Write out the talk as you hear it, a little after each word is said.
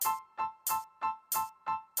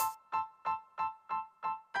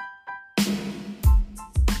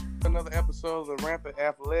another episode of the Rampant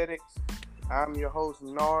Athletics. I'm your host,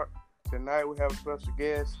 Nart. Tonight we have a special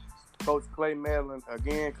guest, Coach Clay Medlin.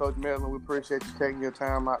 Again, Coach Medlin, we appreciate you taking your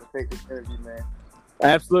time out to take this interview, man.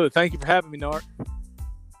 Absolutely. Thank you for having me, Nart.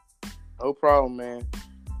 No problem, man.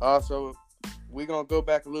 So we're going to go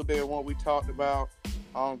back a little bit on what we talked about.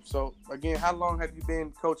 So, again, how long have you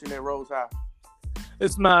been coaching at Rose High?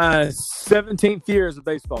 It's my 17th year as a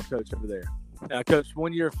baseball coach over there. I coached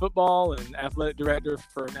 1 year of football and athletic director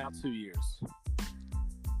for now 2 years.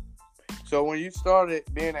 So when you started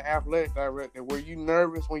being an athletic director, were you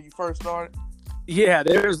nervous when you first started? Yeah,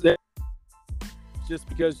 there's that. Just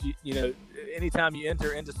because you know, anytime you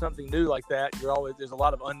enter into something new like that, there's a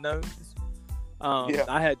lot of unknowns.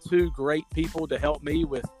 I had two great people to help me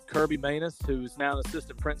with Kirby Manus, who's now an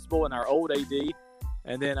assistant principal, and our old AD.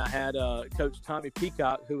 And then I had Coach Tommy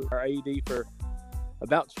Peacock, who was our AD for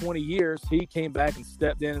about 20 years. He came back and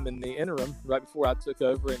stepped in the interim right before I took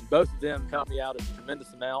over, and both of them helped me out a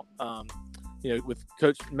tremendous amount. With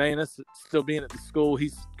Coach Manus still being at the school,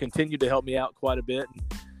 he's continued to help me out quite a bit. And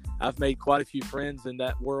I've made quite a few friends in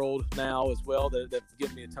that world now as well that have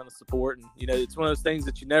given me a ton of support. And, it's one of those things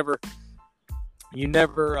that you never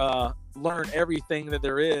learn everything that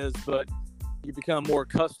there is, but you become more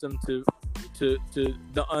accustomed to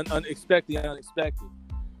the unexpected,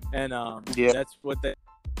 and that's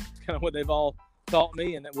kind of what they've all taught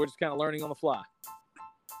me, and that we're just kind of learning on the fly.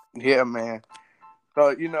 Yeah, man.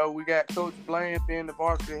 So we got Coach Bland being the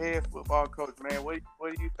varsity head football coach, man. What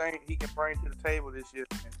do you think he can bring to the table this year,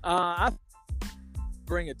 man? I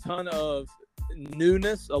bring a ton of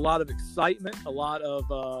newness, a lot of excitement, a lot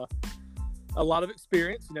of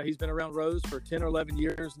experience. He's been around Rose for 10 or 11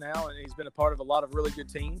 years now, and he's been a part of a lot of really good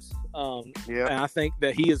teams. And I think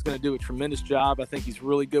that he is going to do a tremendous job. I think he's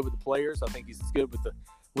really good with the players. I think he's good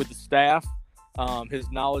with the staff. His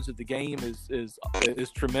knowledge of the game is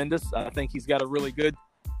tremendous. I think he's got a really good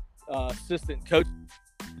assistant coach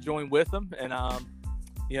to join with him. And,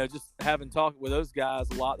 just having talked with those guys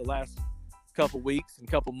a lot the last couple weeks and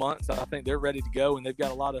couple months, I think they're ready to go, and they've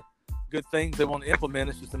got a lot of good things they want to implement.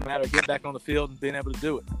 It's just a matter of getting back on the field and being able to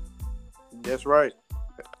do it. That's right.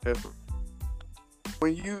 What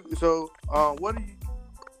do you,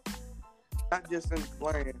 not just in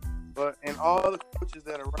playing, but in all the coaches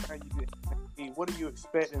that are around you, what are you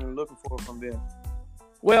expecting and looking for from them?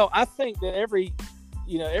 Well, I think that every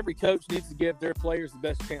coach needs to give their players the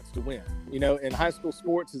best chance to win. In high school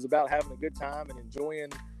sports is about having a good time and enjoying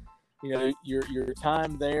your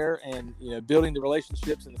time there, and building the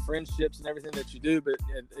relationships and the friendships and everything that you do. But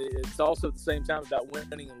it's also at the same time about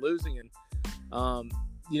winning and losing. And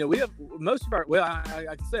we have most of our,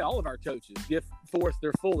 I can say all of our coaches give forth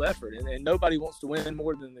their full effort, and nobody wants to win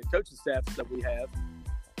more than the coaching staff that we have.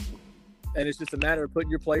 And it's just a matter of putting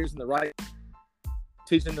your players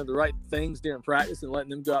teaching them the right things during practice, and letting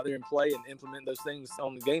them go out there and play and implement those things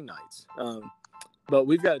on the game nights. But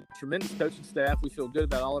we've got a tremendous coaching staff. We feel good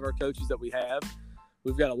about all of our coaches that we have.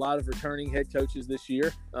 We've got a lot of returning head coaches this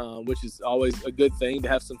year, which is always a good thing to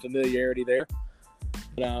have some familiarity there.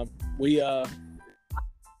 But we good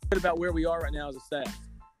about where we are right now as a staff.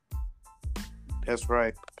 That's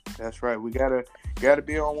right. We gotta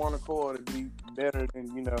be on one accord to be better than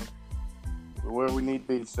where we need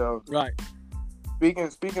to be. So right.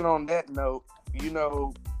 Speaking on that note,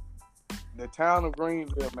 the town of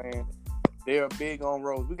Greenville, man. They are big on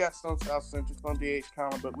Rose. We got some South Central, some DH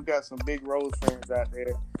Common, but we got some big Rose fans out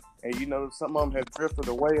there. And, some of them have drifted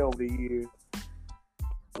away over the years.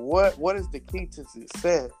 What is the key to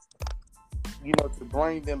success, to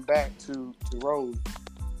bring them back to Rose?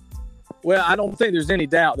 Well, I don't think there's any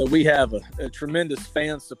doubt that we have a tremendous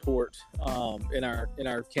fan support in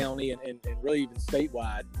our county and really even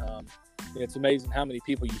statewide. It's amazing how many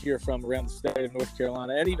people you hear from around the state of North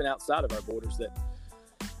Carolina and even outside of our borders that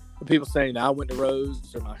people saying, I went to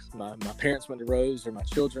Rose, or my parents went to Rose, or my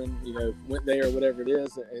children, went there, or whatever it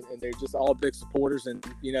is, and they're just all big supporters. And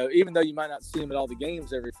even though you might not see them at all the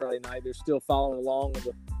games every Friday night, they're still following along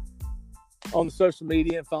on the social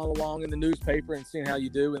media and following along in the newspaper and seeing how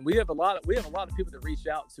you do. And we have a lot of people that reach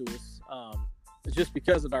out to us just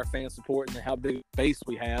because of our fan support and how big a base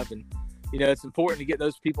we have. And it's important to get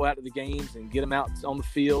those people out to the games and get them out on the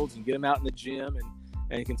fields and get them out in the gym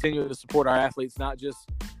and continue to support our athletes, not just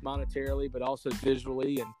monetarily, but also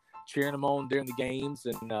visually, and cheering them on during the games,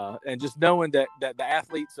 and just knowing that the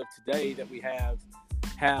athletes of today that we have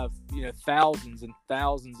thousands and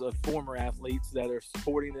thousands of former athletes that are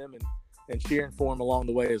supporting them and cheering for them along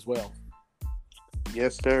the way as well.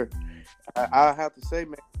 Yes, sir. I have to say,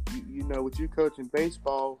 man, with you coaching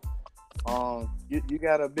baseball, you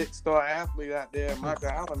got a big star athlete out there, Michael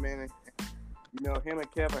Allen, man. him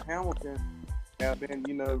and Kevin Hamilton have been,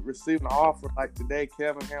 receiving an offer. Like today,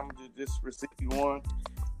 Kevin Hamilton just received one,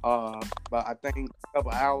 but I think a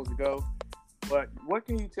couple hours ago. But what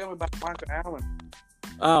can you tell me about Michael Allen?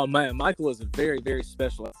 Oh man, Michael is a very, very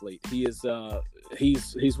special athlete. He is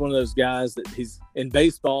he's one of those guys that he's in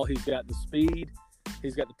baseball. He's got the speed,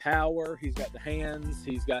 he's got the power, he's got the hands,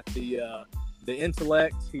 he's got the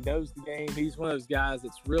intellect. He knows the game. He's one of those guys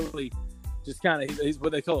that's really just kind of he's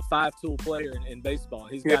what they call a 5-tool player in baseball.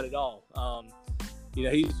 He's got it all.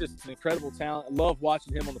 He's just an incredible talent. I love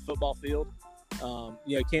watching him on the football field.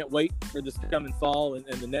 Can't wait for this coming fall and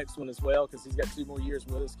the next one as well, because he's got 2 more years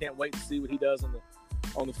with us. Can't wait to see what he does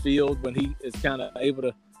on the field when he is kind of able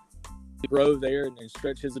to grow there and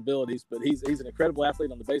stretch his abilities. But he's an incredible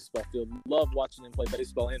athlete on the baseball field. Love watching him play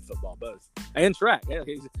baseball and football both, and track. Yeah,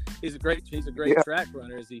 he's a great track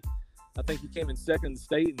runner. I think he came in second in the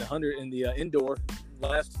state in the 100 in the indoor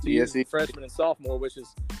last 2 years, freshman and sophomore, which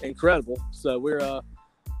is incredible. So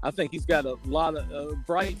I think he's got a lot of a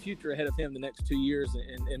bright future ahead of him the next 2 years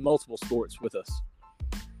in multiple sports with us.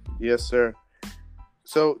 Yes, sir.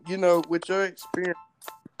 So, with your experience,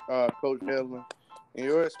 Coach Edelin, in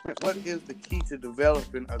your experience, what is the key to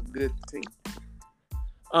developing a good team?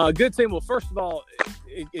 A good team. Well, first of all,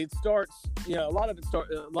 it starts. A lot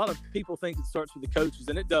of people think it starts with the coaches,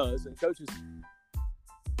 and it does, and coaches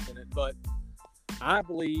in it. But I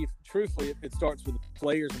believe, truthfully, it starts with the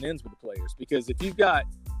players and ends with the players. Because if you've got,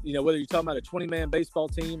 whether you're talking about a 20-man baseball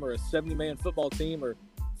team or a 70-man football team or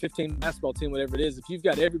 15 basketball team, whatever it is, if you've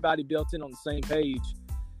got everybody built in on the same page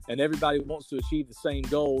and everybody wants to achieve the same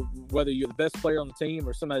goal, whether you're the best player on the team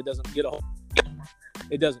or somebody that doesn't get a hold,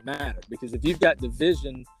 it doesn't matter. Because if you've got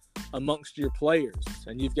division amongst your players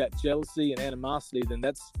and you've got jealousy and animosity, then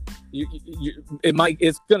that's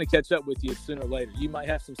it's going to catch up with you sooner or later. You might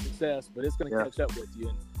have some success, but it's going to catch up with you.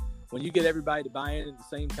 And when you get everybody to buy in at the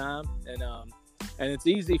same time, and it's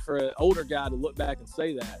easy for an older guy to look back and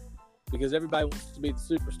say that, because everybody wants to be the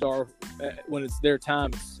superstar when it's their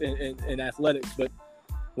time in athletics. But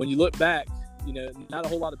when you look back, not a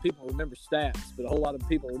whole lot of people remember stats, but a whole lot of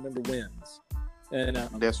people remember wins. And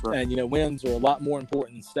that's right. And wins are a lot more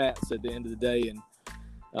important than stats at the end of the day.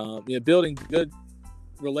 And building good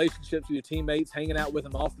relationships with your teammates, hanging out with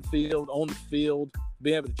them off the field, on the field,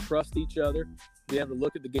 being able to trust each other, being able to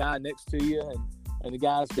look at the guy next to you and the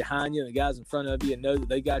guys behind you and the guys in front of you and know that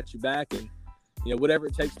they got your back, and whatever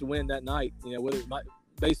it takes to win that night. Whether it might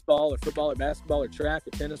baseball or football or basketball or track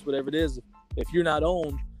or tennis, whatever it is, if you're not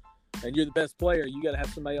on and you're the best player, you got to have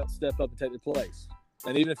somebody else step up and take their place.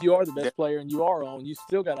 And even if you are the best player and you are on, you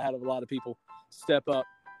still got to have a lot of people step up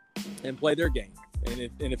and play their game.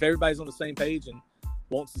 And if everybody's on the same page and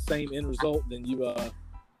wants the same end result, then you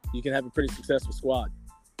can have a pretty successful squad.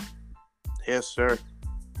 Yes, sir.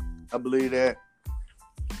 I believe that.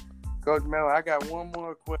 Coach Mel, I got one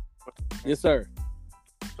more question. Yes, sir.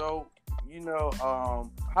 So,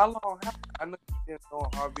 how long? I know you've been on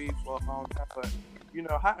RV for a long time, but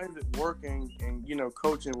how is it working and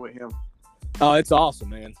coaching with him? Oh, it's awesome,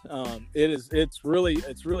 man. It's really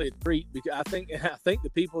a treat, because I think the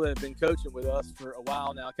people that have been coaching with us for a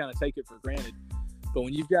while now kind of take it for granted. But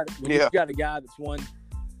when you've got a guy that's won,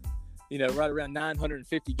 right around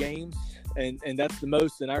 950 games, and that's the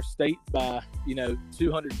most in our state by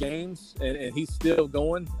 200 games, and he's still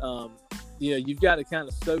going. You've got to kind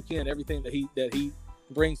of soak in everything that he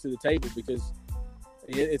brings to the table, because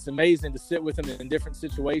it's amazing to sit with him in different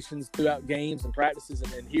situations throughout games and practices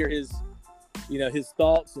and hear his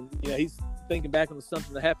thoughts. And he's thinking back on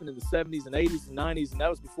something that happened in the 70s and 80s and 90s, and that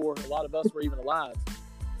was before a lot of us were even alive.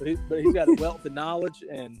 But he's got a wealth of knowledge,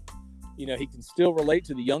 and he can still relate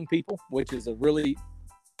to the young people, which is a really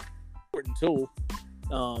important tool,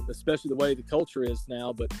 especially the way the culture is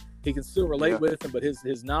now. But he can still relate with them, but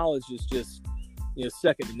his knowledge is just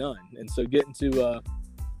second to none. And so getting to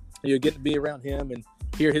be around him and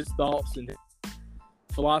hear his thoughts and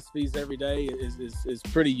philosophies every day is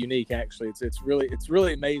pretty unique. Actually, it's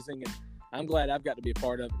really amazing, and I'm glad I've got to be a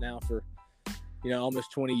part of it now for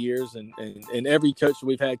almost 20 years. And every coach that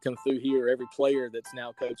we've had come through here, every player that's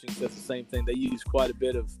now coaching says the same thing. They use quite a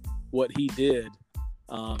bit of what he did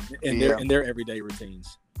in their everyday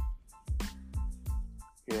routines.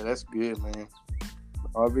 Yeah, that's good, man.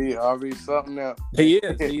 RV something else. He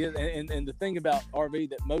is. And the thing about RV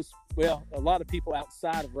that a lot of people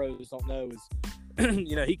outside of Rose don't know is,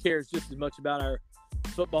 he cares just as much about our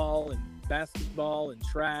football and basketball and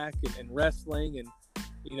track and wrestling, and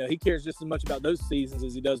he cares just as much about those seasons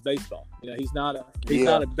as he does baseball. He's not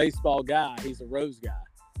a baseball guy. He's a Rose guy,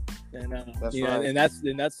 and that's right. and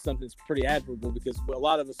that's something that's pretty admirable, because a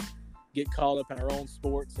lot of us get caught up in our own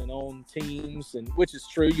sports and own teams, and which is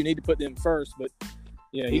true. You need to put them first, but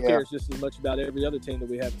he cares just as much about every other team that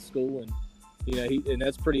we have at school, and and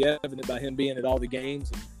that's pretty evident by him being at all the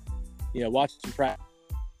games and watching practice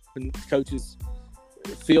and coaches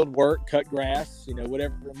field work, cut grass,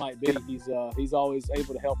 whatever it might be. He's always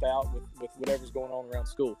able to help out with whatever's going on around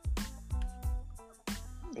school.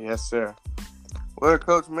 Yes, sir. Well,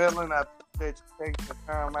 Coach Medlin, I appreciate you taking the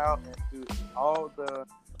time out, and to all the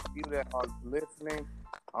people that are listening,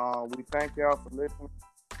 we thank y'all for listening.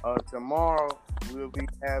 Tomorrow we'll be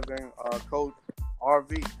having Coach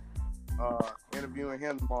RV interviewing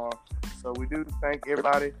him tomorrow. So we do thank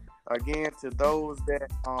everybody again. To those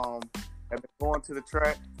that have been going to the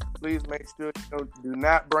track, please make sure do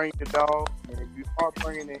not bring your dog, and if you are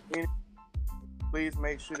bringing it in, please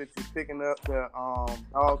make sure that you're picking up the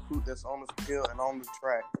dog food that's on the field and on the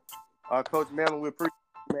track. Coach Medlin, we appreciate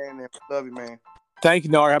you, man, and love you, man. Thank you,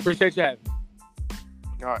 Nari. I appreciate you having me.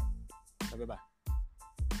 All right. Bye-bye.